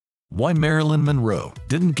Why Marilyn Monroe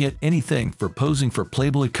didn't get anything for posing for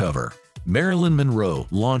Playboy cover. Marilyn Monroe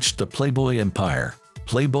launched the Playboy empire.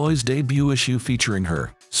 Playboy's debut issue featuring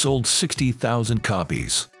her sold 60,000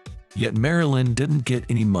 copies. Yet Marilyn didn't get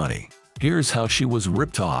any money. Here's how she was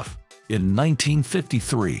ripped off. In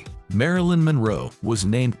 1953, Marilyn Monroe was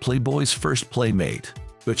named Playboy's first playmate.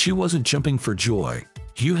 But she wasn't jumping for joy.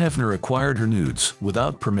 Hugh Hefner acquired her nudes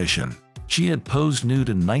without permission. She had posed nude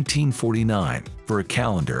in 1949 for a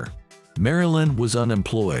calendar. Marilyn was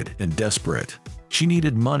unemployed and desperate. She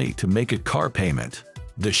needed money to make a car payment.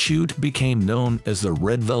 The shoot became known as the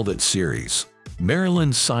Red Velvet series.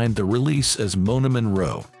 Marilyn signed the release as Mona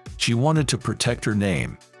Monroe. She wanted to protect her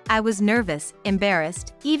name. I was nervous,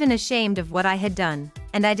 embarrassed, even ashamed of what I had done,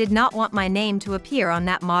 and I did not want my name to appear on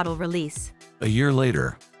that model release. A year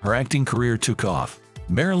later, her acting career took off.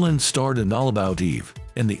 Marilyn starred in All About Eve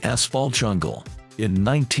and The Asphalt Jungle. In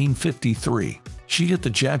 1953, she hit the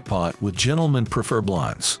jackpot with Gentlemen Prefer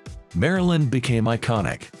Blondes. Marilyn became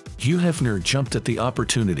iconic. Hugh Hefner jumped at the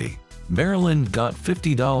opportunity. Marilyn got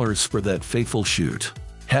 $50 for that fateful shoot.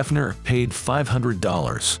 Hefner paid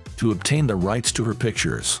 $500 to obtain the rights to her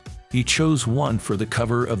pictures. He chose one for the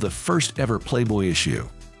cover of the first ever Playboy issue.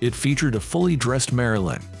 It featured a fully dressed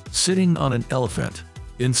Marilyn sitting on an elephant.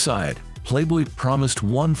 Inside, Playboy promised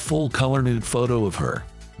one full-color nude photo of her.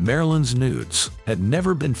 Marilyn's nudes had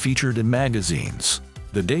never been featured in magazines.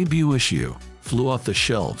 The debut issue flew off the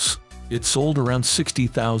shelves. It sold around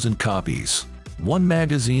 60,000 copies. One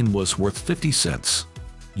magazine was worth 50 cents.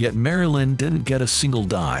 Yet Marilyn didn't get a single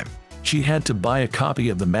dime. She had to buy a copy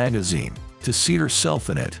of the magazine to see herself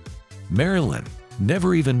in it. Marilyn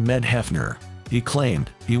never even met Hefner. He claimed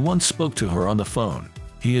he once spoke to her on the phone.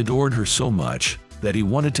 He adored her so much that he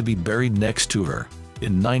wanted to be buried next to her.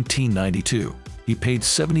 In 1992, he paid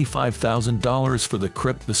 $75,000 for the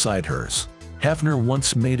crypt beside hers. Hefner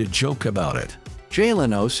once made a joke about it. Jay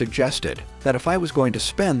Leno suggested that if I was going to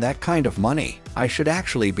spend that kind of money, I should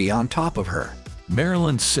actually be on top of her.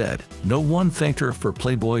 Marilyn said no one thanked her for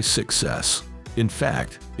Playboy's success. In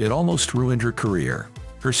fact, it almost ruined her career.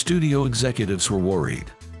 Her studio executives were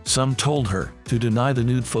worried. Some told her to deny the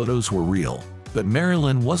nude photos were real. But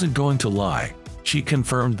Marilyn wasn't going to lie. She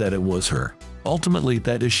confirmed that it was her. Ultimately,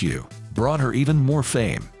 that issue brought her even more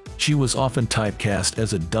fame. She was often typecast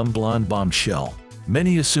as a dumb blonde bombshell.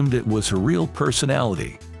 Many assumed it was her real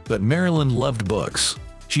personality. But Marilyn loved books.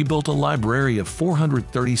 She built a library of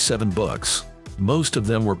 437 books. Most of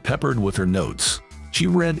them were peppered with her notes. She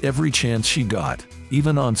read every chance she got,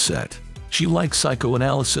 even on set. She liked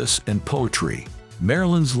psychoanalysis and poetry.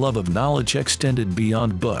 Marilyn's love of knowledge extended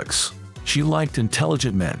beyond books. She liked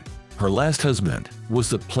intelligent men. Her last husband was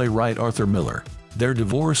the playwright Arthur Miller. Their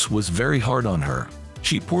divorce was very hard on her.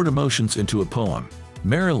 She poured emotions into a poem.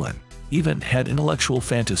 Marilyn even had intellectual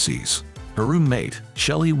fantasies. Her roommate,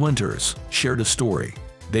 Shelley Winters, shared a story.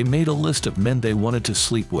 They made a list of men they wanted to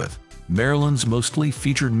sleep with. Marilyn's mostly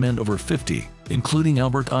featured men over 50, including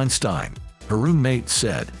Albert Einstein. Her roommate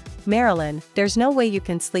said, "Marilyn, there's no way you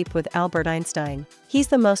can sleep with Albert Einstein. He's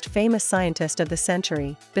the most famous scientist of the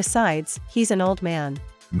century. Besides, he's an old man."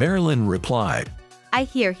 Marilyn replied, I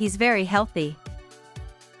hear he's very healthy.